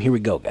glove game? Here we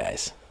go,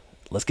 guys.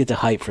 Let's get the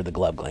hype for the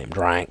glove game.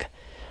 Drank.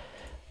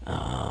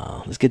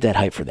 Let's get that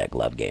hype for that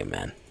glove game,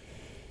 man.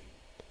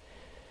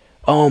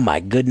 Oh my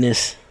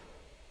goodness.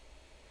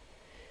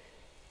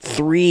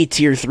 3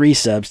 tier 3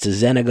 subs to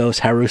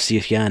Xenagos,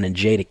 Harusian, and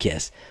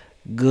Jadakiss.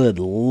 Good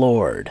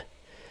Lord.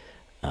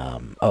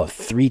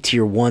 3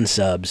 tier 1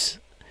 subs.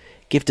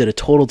 Gifted a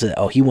total to...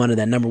 Oh, he wanted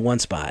that number 1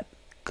 spot.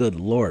 Good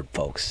Lord,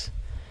 folks.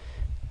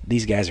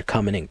 These guys are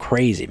coming in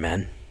crazy,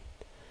 man.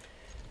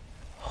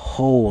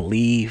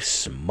 Holy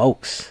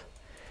smokes.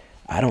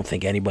 I don't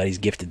think anybody's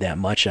gifted that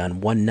much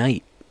on one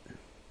night.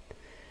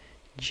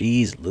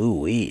 Jeez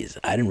Louise.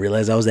 I didn't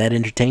realize I was that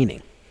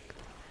entertaining.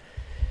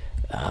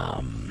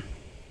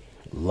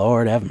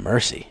 Lord have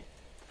mercy.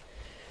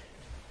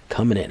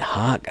 Coming in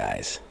hot,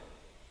 guys.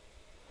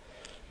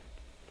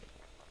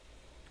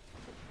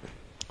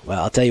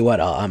 Well, I'll tell you what.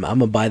 I'm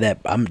gonna buy that.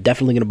 I'm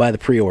definitely gonna buy the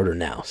pre-order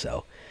now.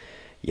 So,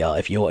 y'all,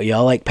 if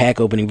y'all like pack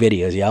opening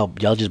videos,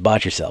 y'all just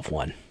bought yourself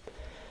one.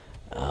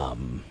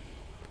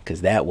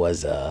 Because that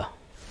was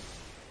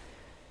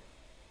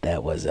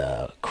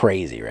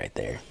crazy right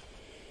there.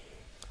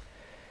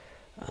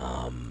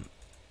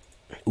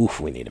 Oof,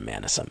 we need a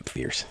mana something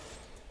fierce.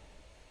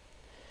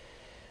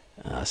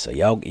 So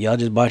y'all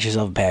just bought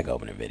yourself a pack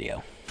opening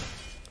video.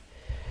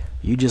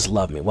 You just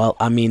love me. Well,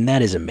 I mean,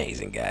 that is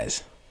amazing,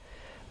 guys.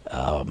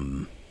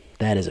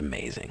 That is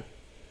amazing.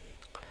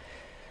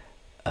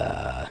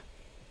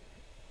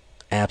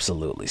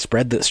 Absolutely.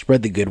 Spread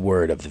the good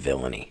word of the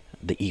villainy.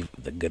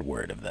 The good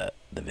word of the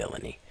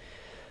villainy.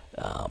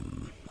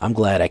 I'm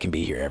glad I can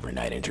be here every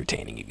night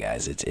entertaining you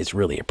guys. It's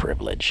really a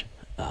privilege.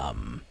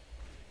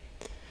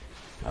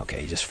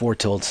 Okay, just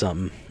foretold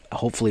something.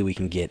 Hopefully we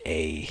can get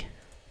a...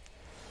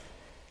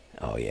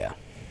 Oh yeah,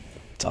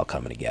 it's all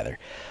coming together.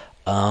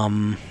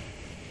 I'm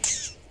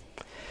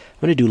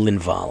gonna do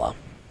Linvala.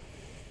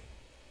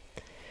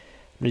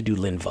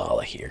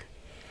 Here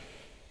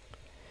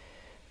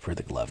for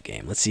the glove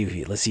game. Let's see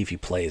if he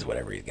plays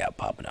whatever he's got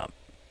popping up.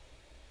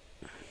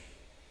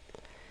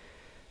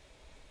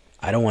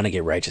 I don't want to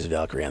get Righteous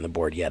Valkyrie on the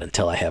board yet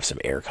until I have some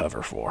air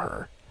cover for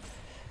her.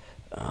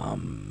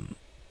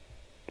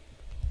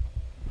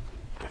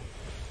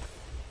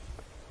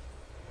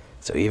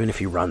 So even if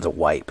he runs a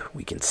wipe,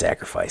 we can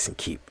sacrifice and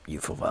keep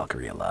Youthful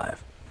Valkyrie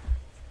alive.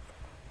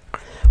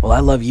 Well, I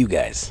love you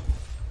guys.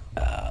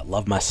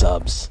 Love my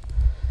subs.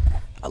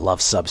 I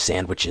love sub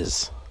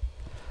sandwiches.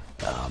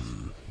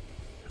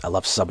 I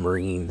love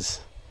submarines.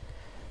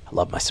 I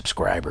love my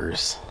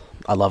subscribers.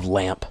 I love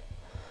Lamp.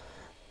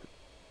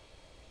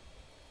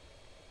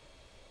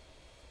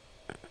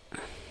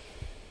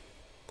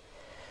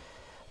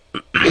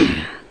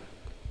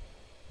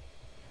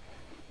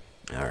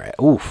 Alright.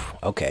 Oof.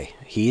 Okay.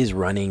 He is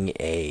running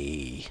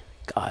a...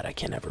 God, I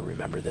can never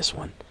remember this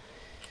one.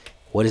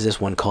 What is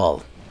this one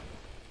called?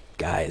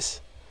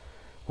 Guys.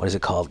 What is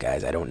it called,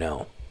 guys? I don't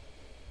know.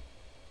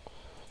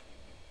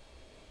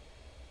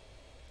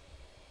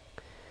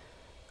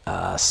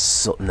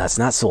 That's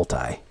not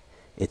Sultai.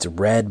 It's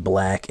red,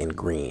 black, and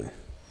green.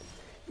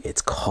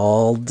 It's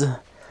called...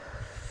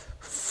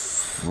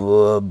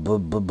 I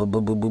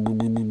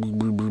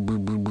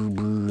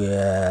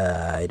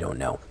don't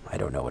know. I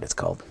don't know what it's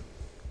called.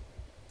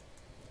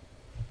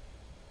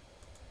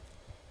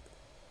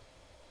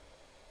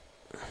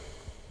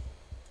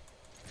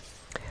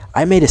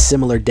 I made a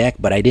similar deck,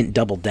 but I didn't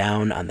double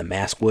down on the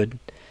Maskwood.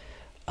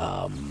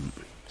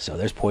 So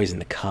there's Poison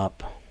the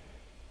Cup.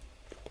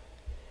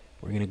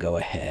 We're going to go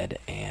ahead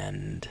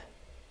and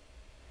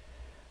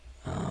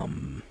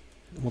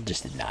we'll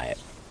just deny it.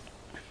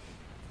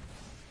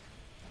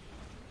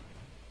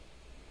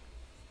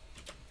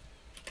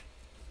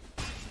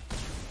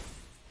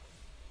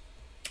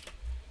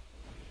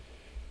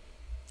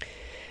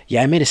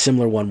 Yeah, I made a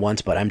similar one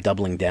once, but I'm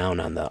doubling down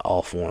on the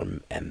all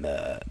form and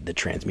the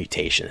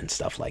transmutation and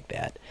stuff like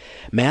that.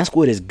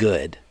 Maskwood is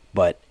good,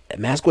 but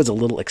Maskwood's a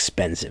little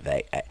expensive.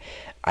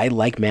 I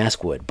like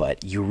Maskwood,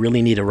 but you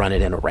really need to run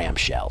it in a ramp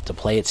shell. To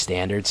play it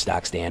standard,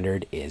 stock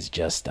standard, is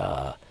just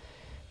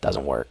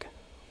doesn't work.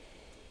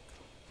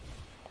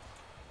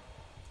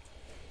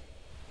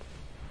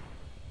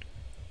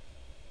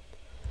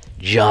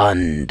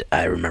 Jund.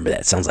 I remember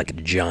that. Sounds like a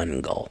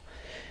jungle.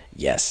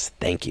 Yes,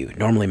 thank you.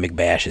 Normally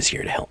McBash is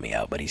here to help me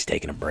out, but he's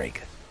taking a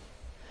break.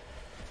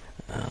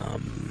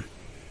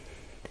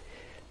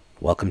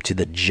 Welcome to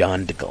the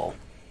jungle.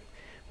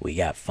 We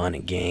got fun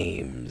and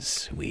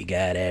games. We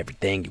got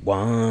everything you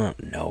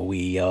want. No,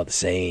 we are the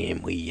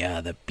same. We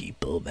are the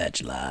people that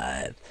you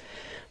love.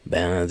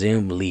 Bound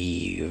to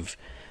believe.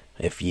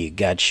 If you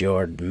got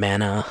your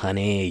mana,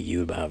 honey,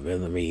 you about to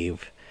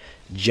believe.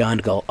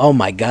 Jungle. Oh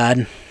my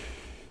god.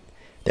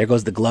 There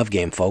goes the glove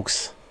game,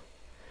 folks.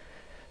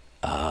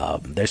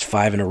 There's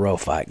 5 in a row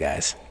fight,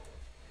 guys.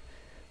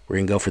 We're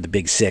going to go for the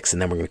big 6,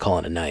 and then we're going to call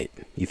it a night.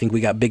 You think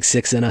we got big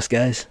 6 in us,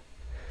 guys?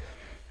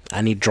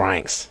 I need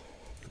drinks.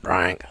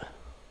 Drink.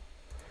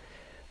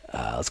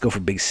 Let's go for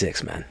big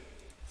 6, man.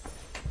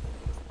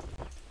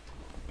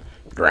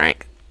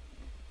 Drink.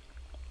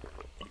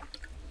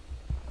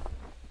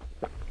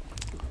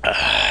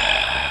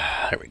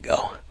 There we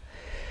go.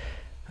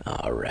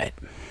 All right.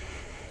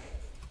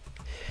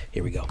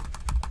 Here we go.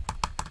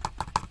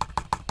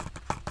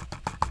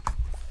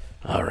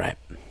 All right,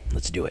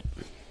 let's do it.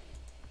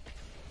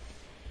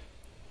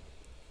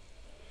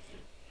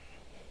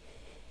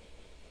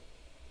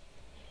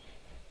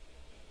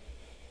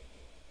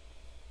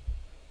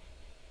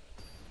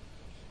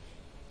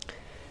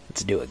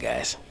 Let's do it,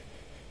 guys.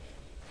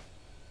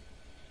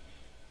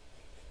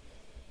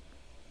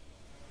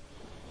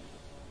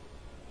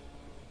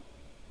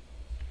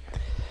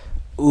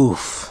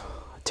 Oof.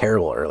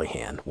 Terrible early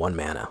hand. 1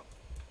 mana.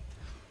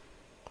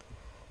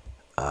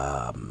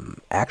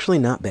 Actually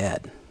not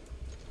bad.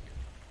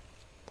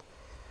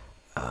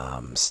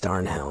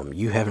 Starnheim,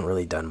 you haven't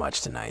really done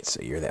much tonight,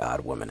 so you're the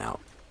odd woman out.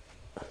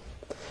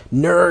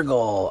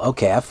 Nurgle!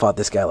 Okay, I've fought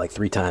this guy like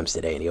 3 times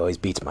today, and he always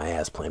beats my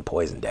ass playing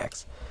poison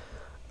decks.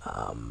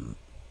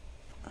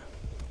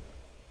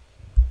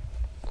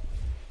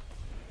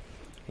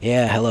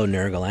 Yeah, hello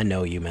Nurgle, I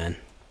know you, man.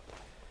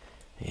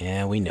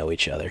 Yeah, we know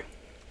each other.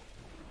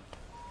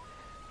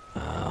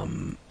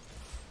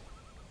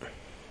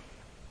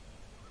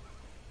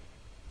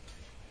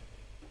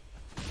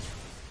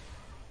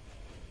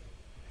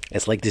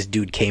 It's like this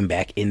dude came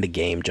back in the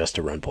game just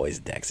to run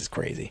poison decks. It's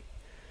crazy.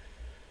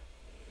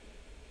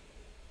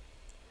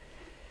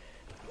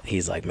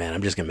 He's like, man,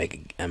 I'm just gonna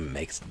make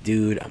this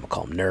dude. I'm gonna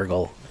call him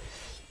Nurgle,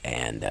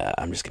 and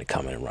I'm just gonna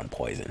come in and run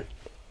poison.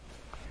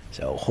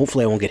 So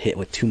hopefully I won't get hit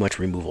with too much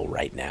removal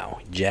right now.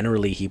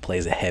 Generally, he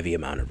plays a heavy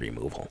amount of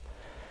removal.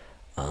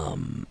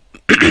 So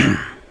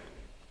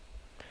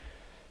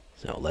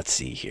let's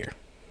see here.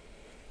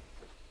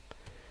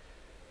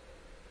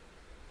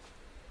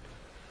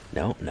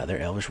 No, another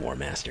Elvish War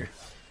Master.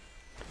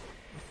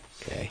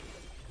 Okay.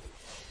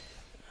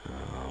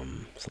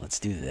 So let's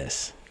do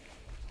this.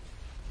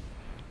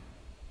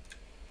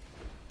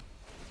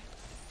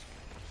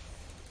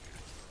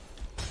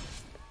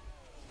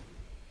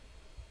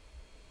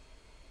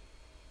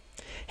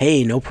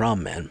 Hey, no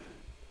problem, man.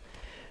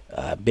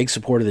 Big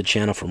supporter of the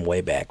channel from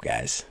way back,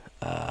 guys.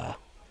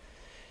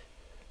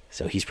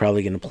 So he's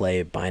probably going to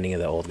play Binding of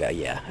the Old Guy.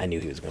 Yeah, I knew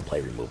he was going to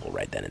play removal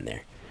right then and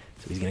there.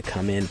 So he's going to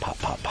come in, pop,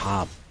 pop,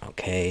 pop.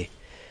 Okay.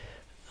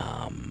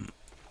 I'm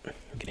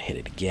going to hit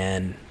it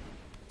again.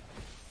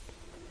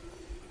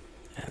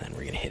 And then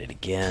we're going to hit it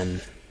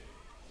again.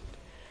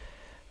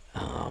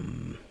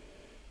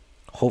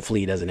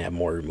 Hopefully he doesn't have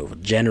more removal.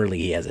 Generally,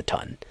 he has a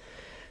ton.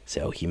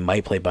 So he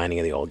might play Binding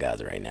of the Old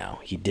Gods right now.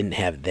 He didn't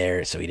have it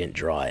there, so he didn't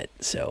draw it.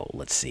 So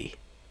let's see.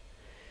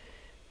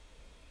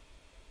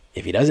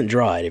 If he doesn't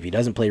draw it, if he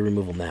doesn't play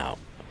removal now,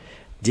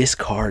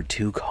 discard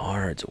 2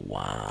 cards.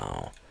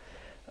 Wow.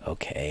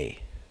 Okay.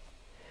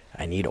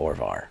 I need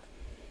Orvar.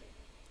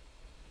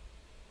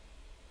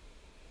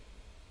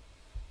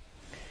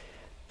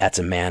 That's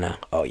a mana.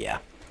 Oh, yeah.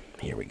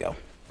 Here we go.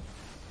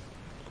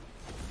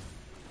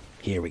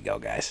 Here we go,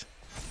 guys.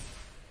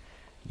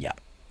 Yep.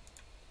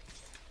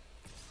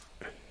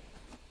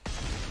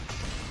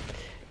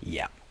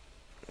 Yeah.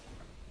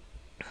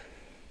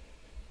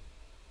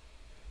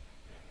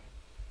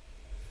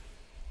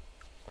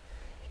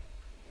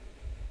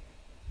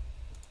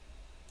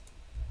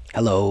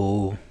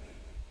 Hello.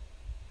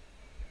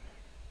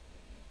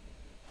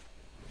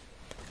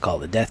 Call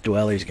the Death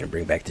Dweller. He's going to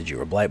bring back the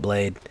Jura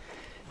Blightblade.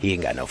 He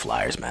ain't got no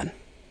flyers, man.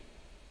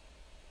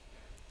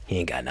 He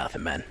ain't got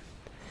nothing, man.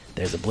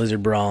 There's a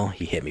Blizzard Brawl.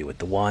 He hit me with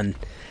the 1.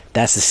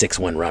 That's the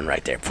 6-win run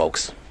right there,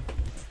 folks.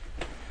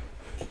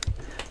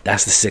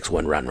 That's the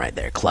 6-win run right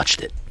there.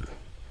 Clutched it.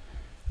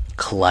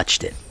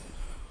 Clutched it.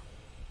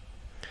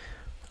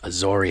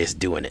 Azorius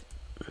doing it.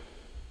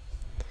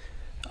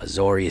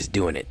 Azorius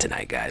doing it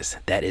tonight, guys.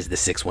 That is the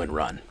 6-win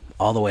run.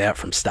 All the way up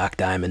from Stock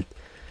Diamond.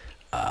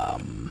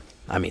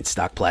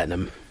 Stock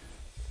Platinum.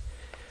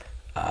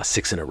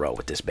 6 in a row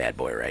with this bad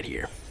boy right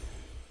here.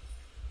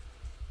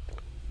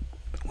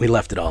 We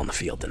left it all in the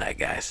field tonight,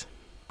 guys.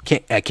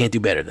 I can't do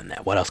better than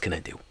that. What else can I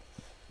do?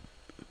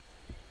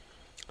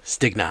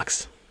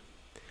 Stignox.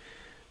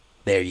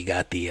 There, you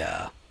got the,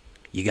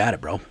 you got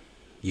it, bro.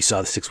 You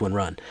saw the 6-win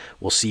run.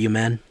 We'll see you,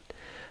 man.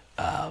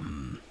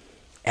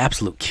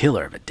 Absolute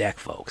killer of a deck,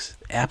 folks.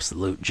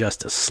 Absolute,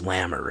 just a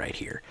slammer right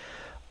here.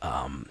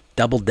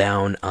 Double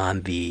down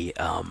on the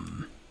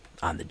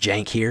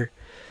jank here.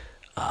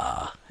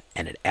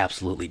 And it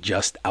absolutely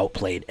just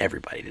outplayed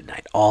everybody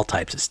tonight. All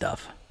types of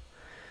stuff.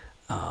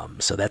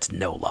 So that's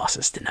no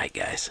losses tonight,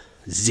 guys.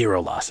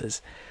 0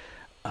 losses.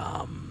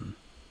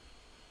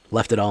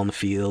 Left it all in the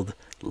field.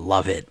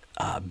 Love it.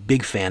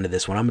 Big fan of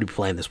this one. I'm going to be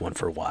playing this one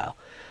for a while.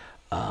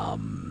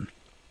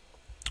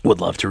 Would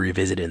love to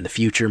revisit it in the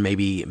future.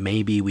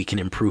 Maybe we can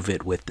improve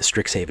it with the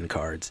Strixhaven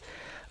cards.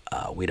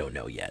 We don't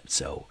know yet.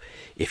 So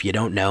if you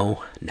don't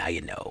know, now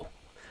you know.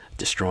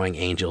 Destroying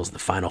Angels, the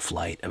final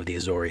flight of the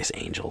Azorius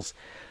Angels.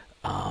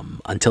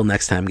 Until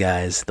next time,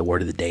 guys, the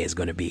word of the day is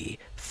going to be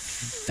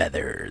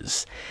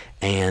feathers.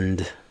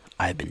 And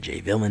I've been Jay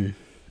Villain,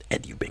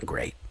 and you've been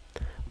great.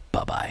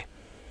 Bye-bye.